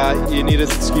 and you need to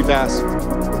ski fast.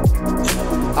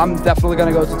 I'm definitely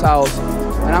going to go to Taos,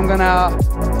 and I'm going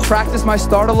to practice my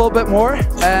start a little bit more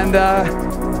and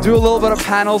do a little bit of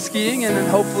panel skiing, and then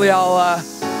hopefully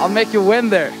I'll make you win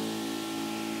there.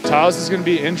 Taos is going to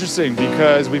be interesting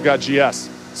because we've got GS.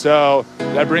 So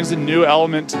that brings a new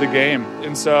element to the game.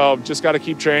 And so just got to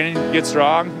keep training, get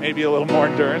strong, maybe a little more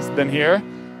endurance than here.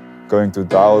 Going to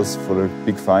Barrows for the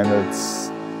big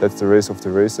finals, that's the race of the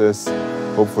races.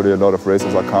 Hopefully a lot of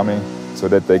racers are coming so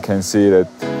that they can see that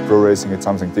pro racing is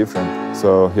something different.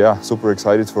 So yeah, super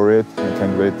excited for it. I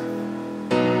can't wait.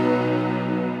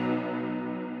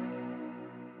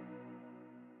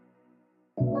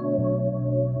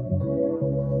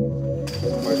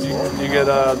 You get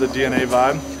the DNA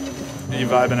vibe? Are you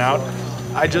vibing out?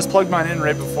 I just plugged mine in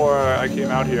right before I came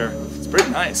out here. It's pretty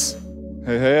nice.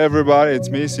 Hey everybody, it's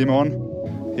me,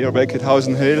 Simon, here back at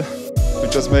Howelsen Hill. We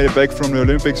just made it back from the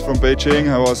Olympics from Beijing.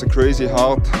 It was a crazy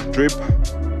hard trip.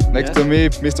 Next to me,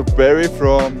 Mr. Barry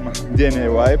from DNA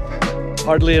Vibe.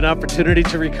 Hardly an opportunity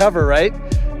to recover, right?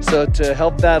 So to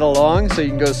help that along, so you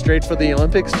can go straight for the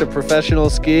Olympics to professional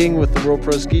skiing with the World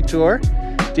Pro Ski Tour,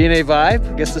 DNA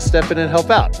Vibe gets to step in and help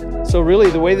out. So really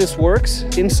the way this works,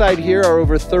 inside here are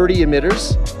over 30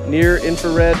 emitters, near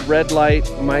infrared, red light,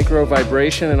 micro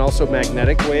vibration, and also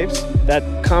magnetic waves. That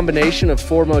combination of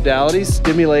 4 modalities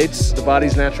stimulates the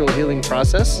body's natural healing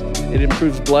process. It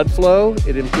improves blood flow,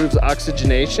 it improves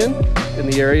oxygenation in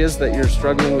the areas that you're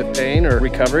struggling with pain or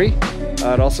recovery.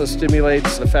 It also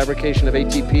stimulates the fabrication of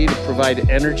ATP to provide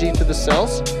energy to the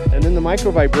cells. And then the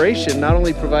microvibration not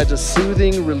only provides a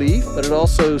soothing relief, but it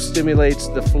also stimulates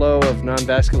the flow of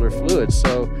non-vascular fluids.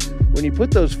 So when you put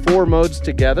those 4 modes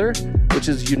together, which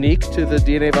is unique to the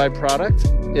DNA Vibe product,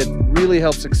 it really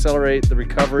helps accelerate the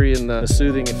recovery and the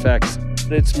soothing effects.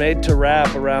 It's made to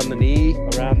wrap around the knee,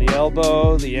 around the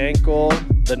elbow, the ankle,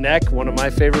 the neck, one of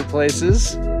my favorite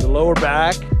places, the lower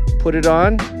back. Put it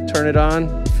on, turn it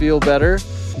on, feel better.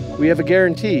 We have a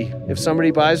guarantee. If somebody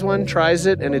buys one, tries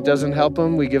it, and it doesn't help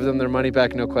them, we give them their money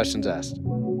back, no questions asked.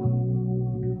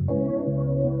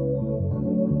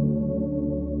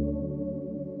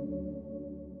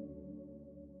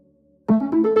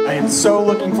 I am so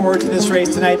looking forward to this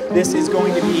race tonight. This is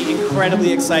going to be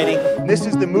incredibly exciting. This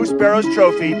is the Moose Barrows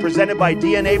Trophy presented by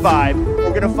DNA Vibe. We're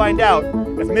going to find out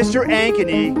if Mr.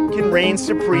 Ankeny can reign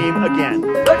supreme again.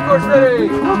 Red course ready!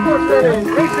 Blue course ready!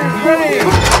 Racers ready!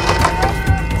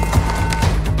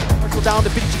 Marshall down, the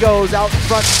beach goes out in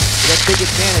front with a big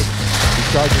advantage. He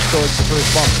charges towards the first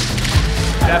bump.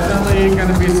 Definitely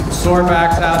going to be some sore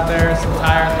backs out there, some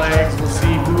tired legs. We'll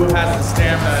see who has the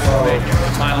stamina to make it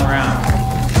the final round.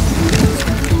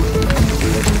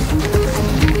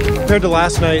 Compared to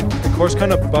last night, the course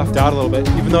kind of buffed out a little bit.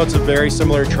 Even though it's a very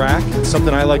similar track, it's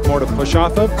something I like more to push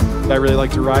off of. I really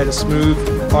like to ride a smooth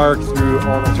arc through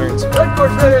all my turns. Red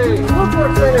course ready! Blue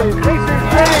course ready! Racers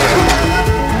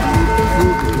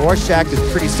Dvorak is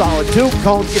pretty solid too.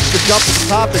 Cone gets the jump at the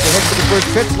top as they head to the first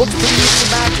pitch. Looks pretty easy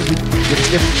to match as we get a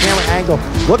different camera angle.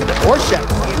 Look at the Dvorak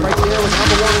right there with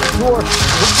 #1 on the tour.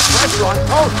 Puts the pressure on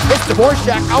Cone. It's Dvorak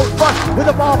out front with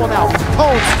a bobble now.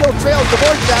 Cone still trails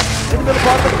Dvorak in the middle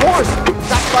part of the course.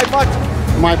 Not by much.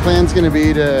 My plan's going to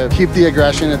be to keep the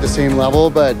aggression at the same level,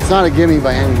 but it's not a gimme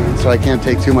by any means, so I can't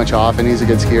take too much off, and he's a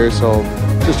good skier, so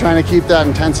just trying to keep that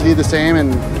intensity the same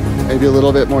and maybe a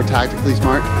little bit more tactically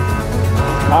smart.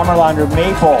 Hammerlander,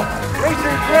 Maple.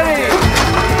 Racers ready!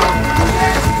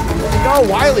 There we go.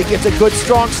 Wiley gets a good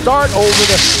strong start over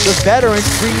the veteran,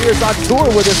 3 years on tour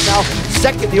with us now.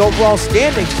 Second the overall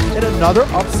standing, and another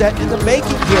upset in the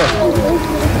making here.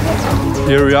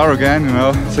 Here we are again, you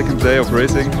know, second day of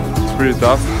racing. It's pretty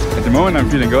tough. At the moment I'm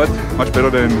feeling good, much better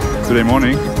than today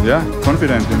morning. Yeah,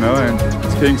 confident, you know, and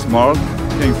skiing smart,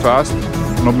 skiing fast,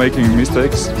 not making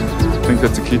mistakes. I think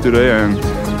that's the key today, and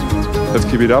let's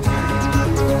keep it up.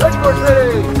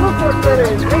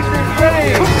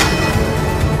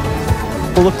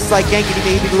 Looks like Ankeny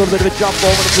maybe a little bit of a jump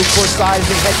over the blue course side as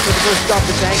they head for the first jump.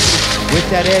 It's Ankeny with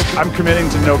that edge. I'm committing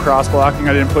to no cross blocking.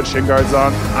 I didn't put shin guards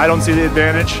on. I don't see the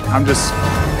advantage. I'm just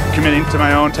committing to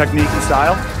my own technique and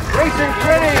style. Racers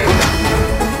ready!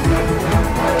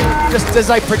 Just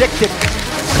as I predicted,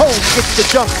 Cone gets the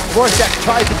jump. Dvorak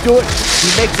tries to do it. He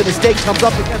makes a mistake, comes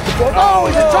up against the board. Oh,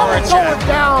 he's going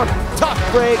down. Tough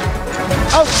break.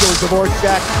 Out goes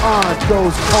Dvorak. On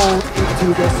goes Cone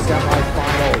into the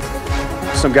semifinals.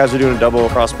 Some guys are doing a double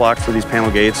cross block for these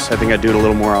panel gates. I think I do it a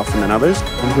little more often than others.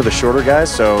 I'm with the shorter guys,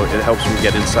 so it helps me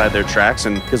get inside their tracks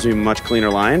and gives me a much cleaner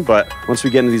line. But once we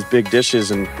get into these big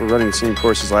dishes, and we're running the same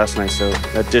courses last night, so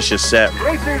that dish is set.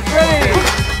 Racers ready!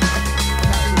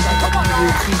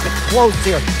 Keep it close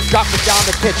here. Drop it down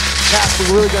the pitch.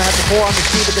 Castle really going to have to pour on the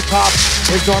seat at the top.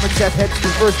 Here's Norman Seth heads to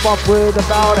the first bump with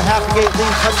about a half a gate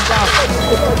lead. Touchdown.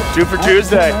 2 for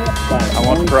Tuesday. I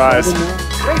want the prize.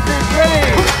 Racers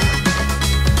ready!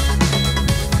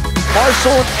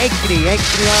 Marshall and Ankeny.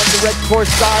 Ankeny on the red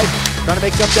course side, trying to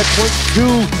make up that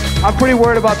 .2. I'm pretty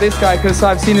worried about this guy because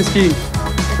I've seen his skiing,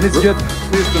 and it's good.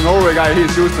 He's the Norway guy,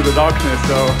 he's used to the darkness,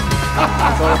 so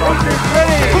it's all about him.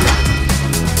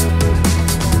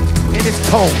 And it's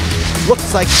Cone.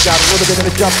 Looks like he's got a little bit of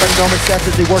a jump on Norman Seth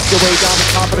as they work their way down the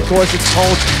top of the course. It's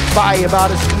Cone by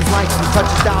about a ski's length. He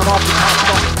touches down off the top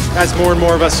bump. As more and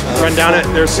more of us run down it,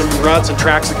 there's some ruts and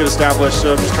tracks that get established,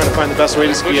 so I'm just trying to find the best way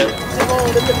to ski it.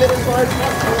 Simone at the finish line.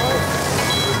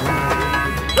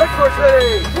 Red course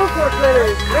ready! Blue course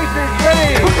ready! Racers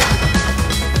ready!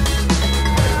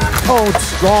 Cone,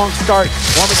 strong start.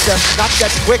 Norman Seth not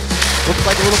that quick. Looks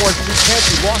like a little more intense.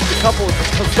 He lost a couple at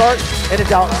the start and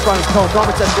it's out in front of Cone.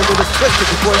 Norman Seth a little bit twisted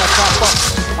before that top bump.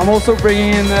 I'm also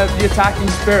bringing in the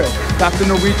attacking spirit that the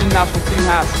Norwegian national team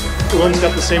has. Everyone's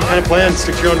got the same kind of plan,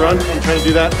 stick to your own run. I'm trying to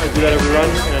do that. I do that every run,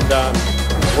 and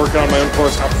just working on my own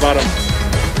course, top to bottom.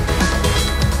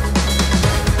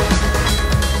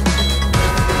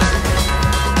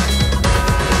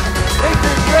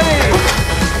 Racers ready!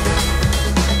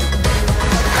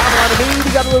 Cameron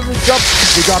immediately got a little bit of jump.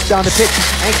 They drop down the pitch.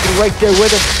 Ankeny right there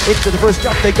with him. Into the first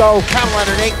jump they go.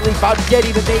 Cameron and Ankeny about dead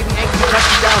even, maybe. Ankeny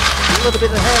touching down a little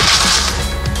bit ahead.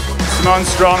 Simone's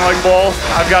strong like bull.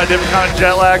 I've got a different kind of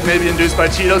jet lag, maybe induced by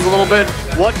Cheetos a little bit.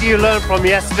 What do you learn from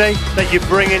yesterday that you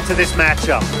bring into this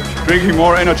matchup? Drinking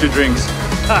more energy drinks.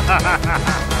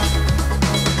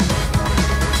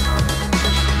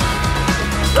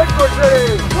 Red course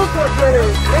ready! Blue course ready!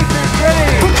 Racers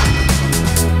ready!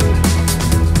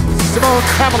 Simone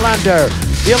Hammerlander,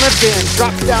 the Olympian,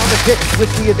 drops down the pitch with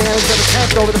the advantage of the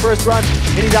 10th over the first run,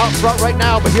 and he's out in front right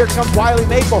now, but here comes Wiley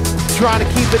Maple, trying to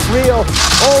keep it real.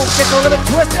 Oh, gets a little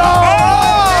twist.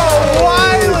 Oh,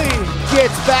 Wiley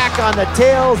gets back on the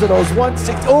tails of those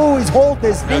 160. Oh, he's holding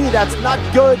his knee. That's not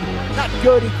good. Not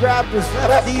good. He grabbed his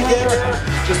left knee there.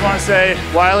 Just want to say,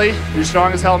 Wiley, you're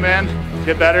strong as hell, man.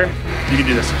 Get better. You can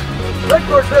do this. Red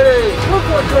course ready. Blue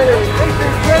course ready.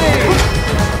 Racers ready.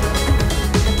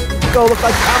 Go look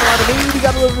like Cameron immediately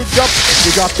got a little bit of jump.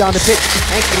 They drop down the pitch.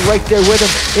 Ankeny right there with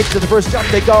him. Into the first jump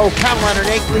they go. Cameron and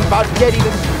Ankeny about to get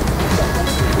even.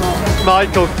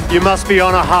 Michael, you must be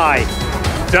on a high.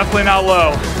 Definitely not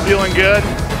low. Feeling good.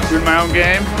 Doing my own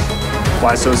game.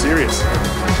 Why so serious?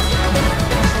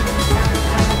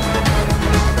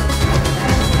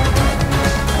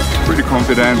 Pretty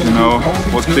confident, you know,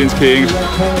 was clean skiing.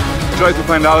 Tried to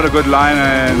find out a good line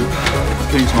and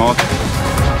skiing smart.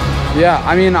 Yeah,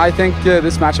 I mean, I think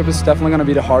this matchup is definitely going to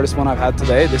be the hardest one I've had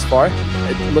today, this far.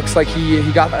 It looks like he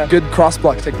got a good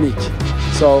cross-block technique.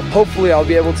 So hopefully I'll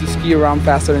be able to ski around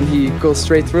faster than he goes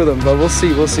straight through them, but we'll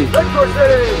see, we'll see. Simone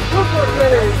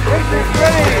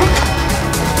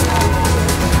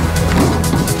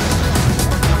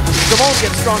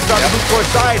gets strong start on the course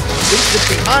side, leaves it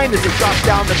behind as it drops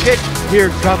down the pitch. Here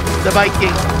comes the Viking,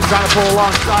 trying to pull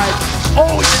alongside.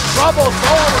 Oh, he's in trouble,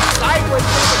 going sideways,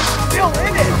 still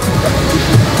in it.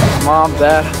 Mom,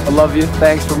 Dad, I love you.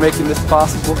 Thanks for making this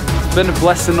possible. It's been a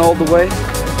blessing all the way.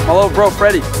 My little bro,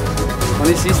 Freddie, when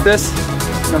he sees this,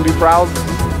 he's gonna be proud.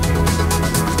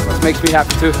 It makes me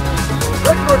happy too.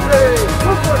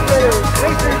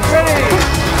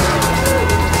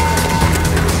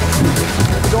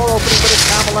 Door opening for the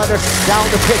Camelander, down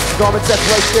the pitch. Gorman sets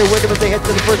right there with him as they head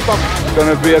to the first bump. It's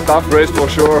gonna be a tough race for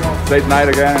sure. Late night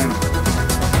again.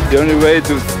 The only way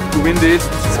to win this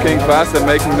is skiing fast and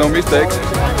making no mistakes.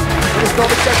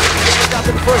 Gorman sets down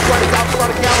to the first one. It's out for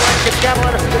the Camelander. Gets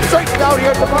Camelander straight down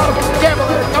here at the bottom.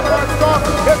 Camelander coming on strong.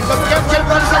 Here comes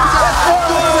Camelander.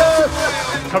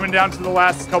 Coming down to the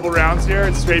last couple rounds here,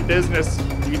 it's straight business.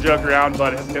 You can joke around,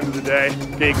 but at the end of the day,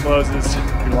 gate closes,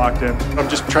 you're locked in. I'm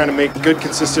just trying to make good,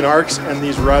 consistent arcs, and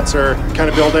these ruts are kind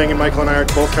of building, and Michael and I are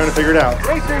both trying to figure it out.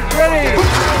 Racers ready!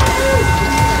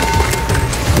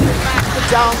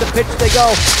 Down the pitch they go.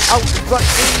 Out in front,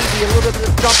 easy, a little bit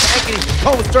of the jump to Ankeny.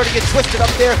 Cole's starting to get twisted up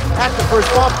there at the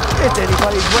first bump. It's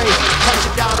anybody's race. Comes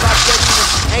it down back there.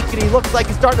 Ankeny looks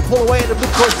like he's starting to pull away in the blue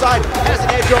course side. Has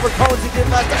an edge over Cole's. He did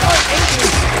last time. Oh,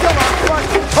 Ankeny still on front.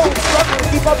 Cole struggling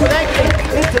to keep up with Ankeny.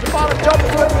 Into the bottom,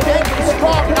 jumping through it. Ankeny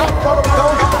strong out in front of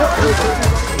Cole.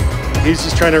 He's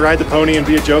just trying to ride the pony and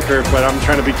be a joker, but I'm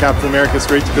trying to be Captain America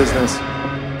straight to business.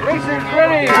 Racers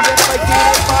ready!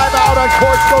 Five out on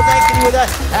course goes Ankeny with a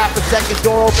half a second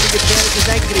door opening advantage as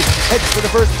Ankeny heads for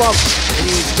the first bump. And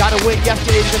he's got to win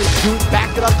yesterday. He's going to back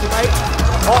it up tonight.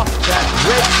 Off that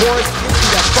red course into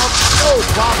that bump. No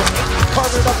problem.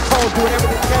 Carving it up Cole, doing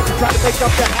everything he can to try to make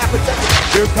up that half a second.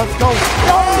 Here comes Cole.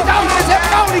 Oh, down his head.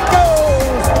 Down he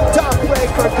goes! Tough way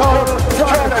for Cole.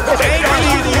 Trying to get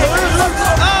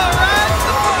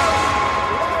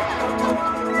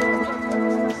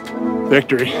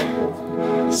Victory.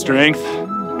 Strength,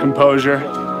 composure,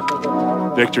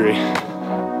 victory.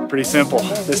 Pretty simple,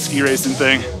 this ski racing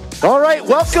thing. All right,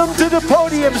 welcome to the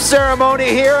podium ceremony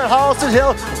here at Howelsen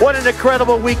Hill. What an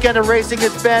incredible weekend of racing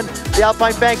it's been. The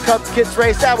Alpine Bank Cup Kids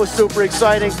race, that was super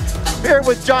exciting. Here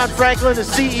with John Franklin, the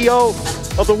CEO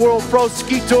of the World Pro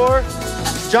Ski Tour.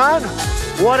 John,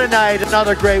 what a night,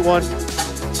 another great one.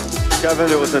 Kevin,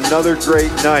 it was another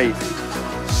great night.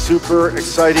 Super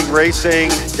exciting racing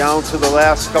down to the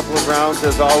last couple of rounds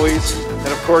as always. And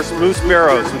of course, Moose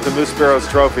Barrows with the Moose Barrows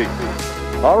Trophy.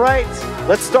 All right,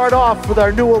 let's start off with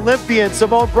our new Olympian,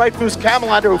 Simone Breitfuss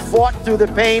Camelander, who fought through the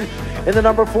pain in the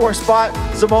number 4 spot.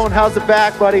 Simone, how's it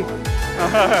back, buddy?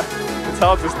 It's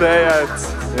hard to stay.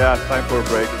 It's time for a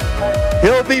break.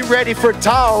 He'll be ready for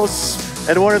Taos.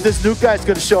 And one of this new guy's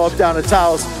gonna show up down at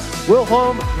Taos.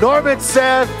 Wilhelm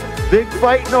Normansen, big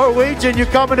fight Norwegian. You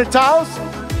coming to Taos?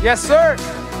 Yes, sir.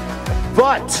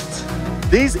 But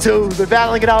these two have been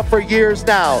battling it out for years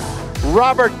now.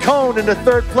 Robert Cohn in the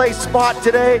 3rd place spot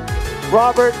today.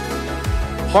 Robert,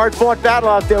 hard-fought battle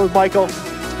out there with Michael.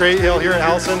 Great hill here at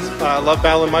Howelsen. Love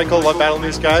battling Michael, love battling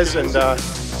these guys, and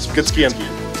some good skiing.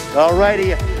 All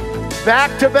righty.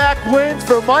 Back-to-back wins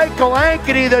for Michael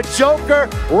Ankeny, the Joker,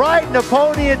 riding the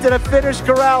pony into the finish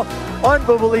corral.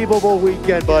 Unbelievable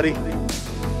weekend, buddy.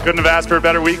 Couldn't have asked for a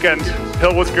better weekend.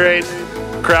 Hill was great,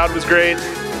 crowd was great,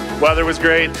 weather was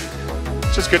great.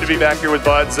 It's just good to be back here with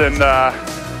buds, and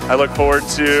I look forward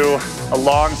to a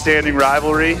long-standing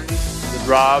rivalry with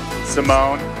Rob,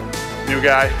 Simone, new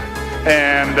guy,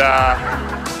 and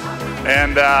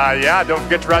yeah, don't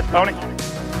forget to ride the pony.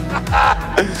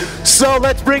 So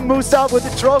let's bring Moose out with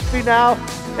the trophy now,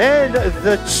 and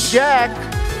the check.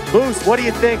 Moose, what do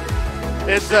you think?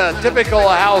 It's typical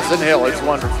of Howelsen Hill. It's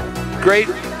wonderful. Great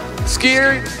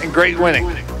skier and great winning.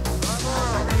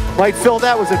 Might fill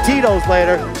that with some Tito's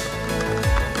later.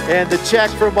 And the check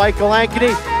for Michael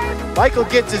Ankeny. Michael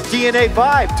gets his DNA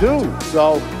vibe too,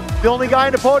 so the only guy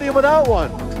on the podium without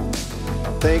one.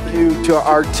 Thank you to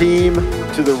our team,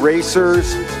 to the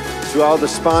racers, to all the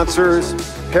sponsors,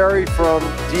 Harry from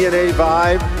DNA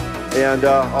Vibe, and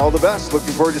all the best.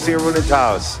 Looking forward to seeing everyone in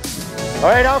Taos. All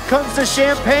right, out comes the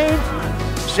champagne.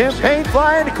 Champagne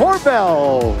flying to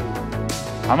Corbell.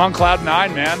 I'm on cloud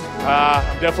 9, man.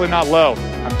 I'm definitely not low.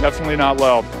 I'm definitely not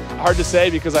low. Hard to say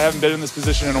because I haven't been in this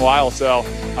position in a while, so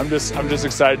I'm just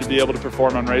excited to be able to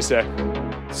perform on race day.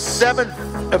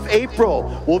 7th of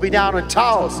April, we'll be down in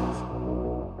Taos.